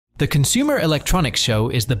The Consumer Electronics Show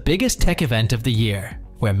is the biggest tech event of the year,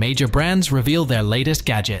 where major brands reveal their latest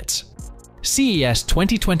gadgets. CES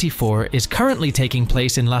 2024 is currently taking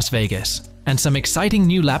place in Las Vegas, and some exciting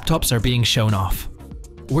new laptops are being shown off.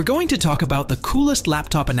 We're going to talk about the coolest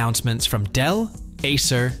laptop announcements from Dell,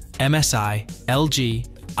 Acer, MSI, LG,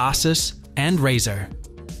 Asus, and Razer.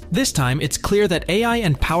 This time, it's clear that AI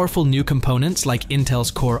and powerful new components like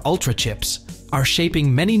Intel's Core Ultra chips are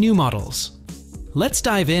shaping many new models. Let's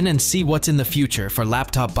dive in and see what's in the future for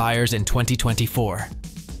laptop buyers in 2024.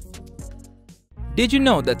 Did you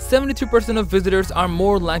know that 73% of visitors are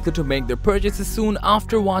more likely to make their purchases soon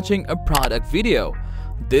after watching a product video?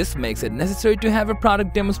 This makes it necessary to have a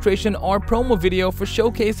product demonstration or promo video for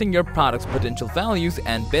showcasing your product's potential values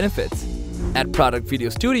and benefits. At Product Video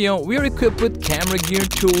Studio, we are equipped with camera gear,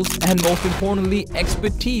 tools, and most importantly,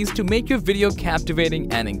 expertise to make your video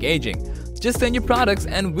captivating and engaging. Just send your products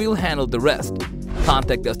and we'll handle the rest.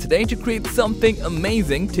 Contact us today to create something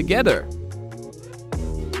amazing together.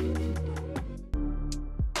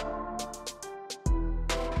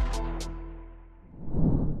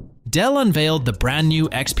 Dell unveiled the brand new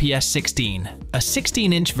XPS 16, a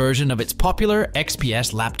 16-inch version of its popular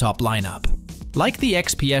XPS laptop lineup. Like the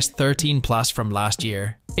XPS 13 Plus from last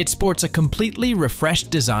year, it sports a completely refreshed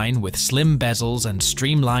design with slim bezels and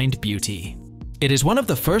streamlined beauty. It is one of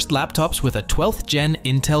the first laptops with a 12th Gen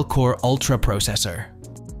Intel Core Ultra processor.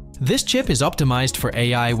 This chip is optimized for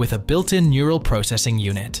AI with a built-in neural processing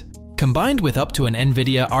unit. Combined with up to an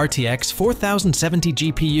NVIDIA RTX 4070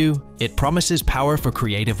 GPU, it promises power for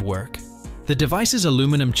creative work. The device's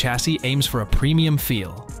aluminum chassis aims for a premium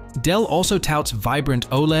feel. Dell also touts vibrant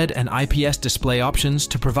OLED and IPS display options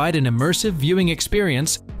to provide an immersive viewing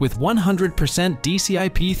experience with 100%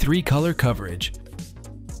 DCI-P3 color coverage.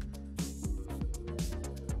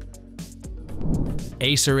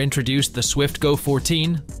 Acer introduced the Swift Go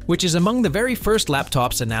 14, which is among the very first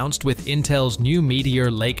laptops announced with Intel's new Meteor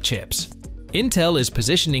Lake chips. Intel is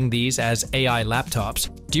positioning these as AI laptops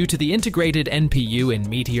due to the integrated NPU in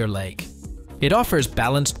Meteor Lake. It offers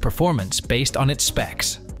balanced performance based on its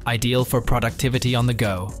specs, ideal for productivity on the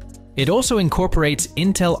go. It also incorporates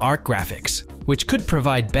Intel Arc graphics, which could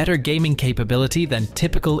provide better gaming capability than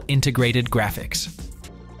typical integrated graphics.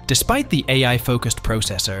 Despite the AI-focused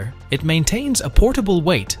processor, it maintains a portable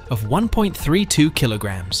weight of 1.32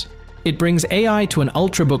 kilograms. It brings AI to an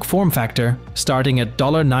Ultrabook form factor starting at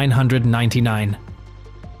 $999.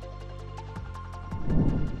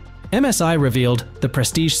 MSI revealed the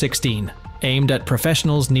Prestige 16, aimed at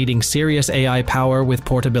professionals needing serious AI power with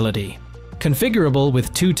portability. Configurable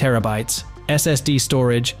with 2 TB, SSD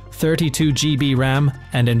storage, 32 GB RAM,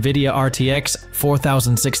 and NVIDIA RTX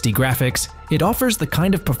 4060 graphics, it offers the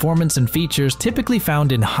kind of performance and features typically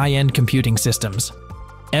found in high-end computing systems.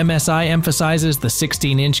 MSI emphasizes the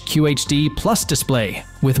 16-inch QHD Plus display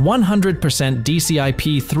with 100%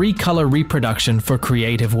 DCI-P3 color reproduction for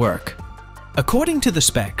creative work. According to the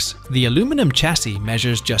specs, the aluminum chassis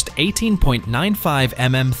measures just 18.95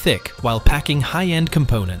 mm thick while packing high-end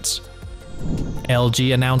components.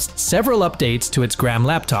 LG announced several updates to its Gram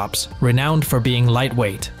laptops, renowned for being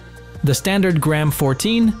lightweight. The standard Gram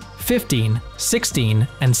 14, 15, 16,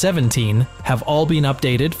 and 17 have all been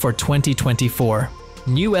updated for 2024.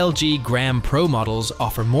 New LG Gram Pro models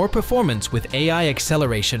offer more performance with AI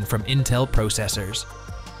acceleration from Intel processors.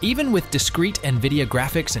 Even with discrete NVIDIA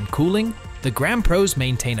graphics and cooling, the Gram Pros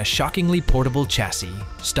maintain a shockingly portable chassis,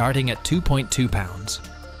 starting at 2.2 pounds.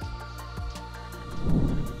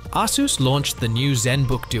 Asus launched the new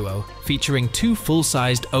ZenBook Duo, featuring 2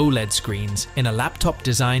 full-sized OLED screens in a laptop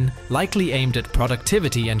design likely aimed at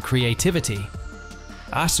productivity and creativity.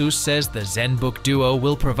 Asus says the ZenBook Duo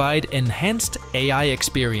will provide enhanced AI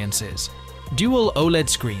experiences. Dual OLED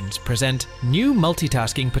screens present new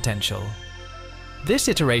multitasking potential. This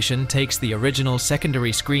iteration takes the original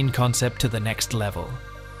secondary screen concept to the next level.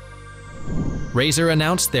 Razer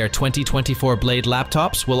announced their 2024 Blade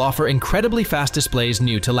laptops will offer incredibly fast displays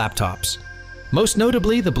new to laptops. Most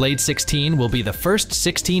notably, the Blade 16 will be the first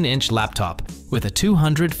 16-inch laptop with a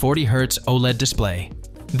 240Hz OLED display.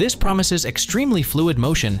 This promises extremely fluid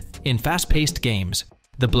motion in fast-paced games.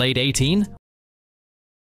 The Blade 18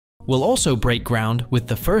 will also break ground with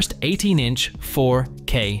the first 18-inch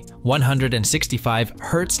 4K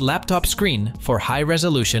 165Hz laptop screen for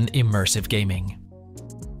high-resolution immersive gaming.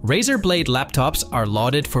 Razer Blade laptops are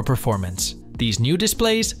lauded for performance. These new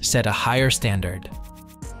displays set a higher standard.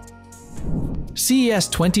 CES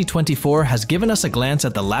 2024 has given us a glance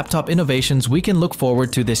at the laptop innovations we can look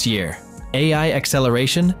forward to this year. AI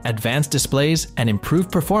acceleration, advanced displays, and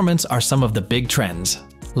improved performance are some of the big trends.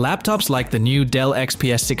 Laptops like the new Dell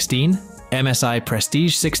XPS 16, MSI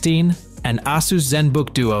Prestige 16, and Asus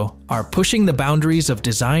ZenBook Duo are pushing the boundaries of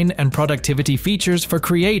design and productivity features for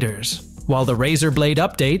creators, while the Razer Blade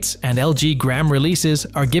updates and LG Gram releases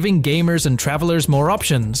are giving gamers and travelers more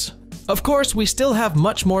options. Of course, we still have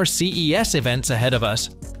much more CES events ahead of us,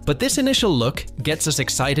 but this initial look gets us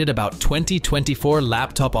excited about 2024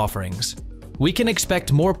 laptop offerings. We can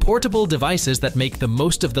expect more portable devices that make the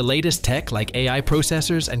most of the latest tech like AI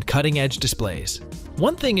processors and cutting-edge displays.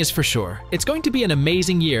 One thing is for sure, it's going to be an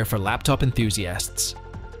amazing year for laptop enthusiasts.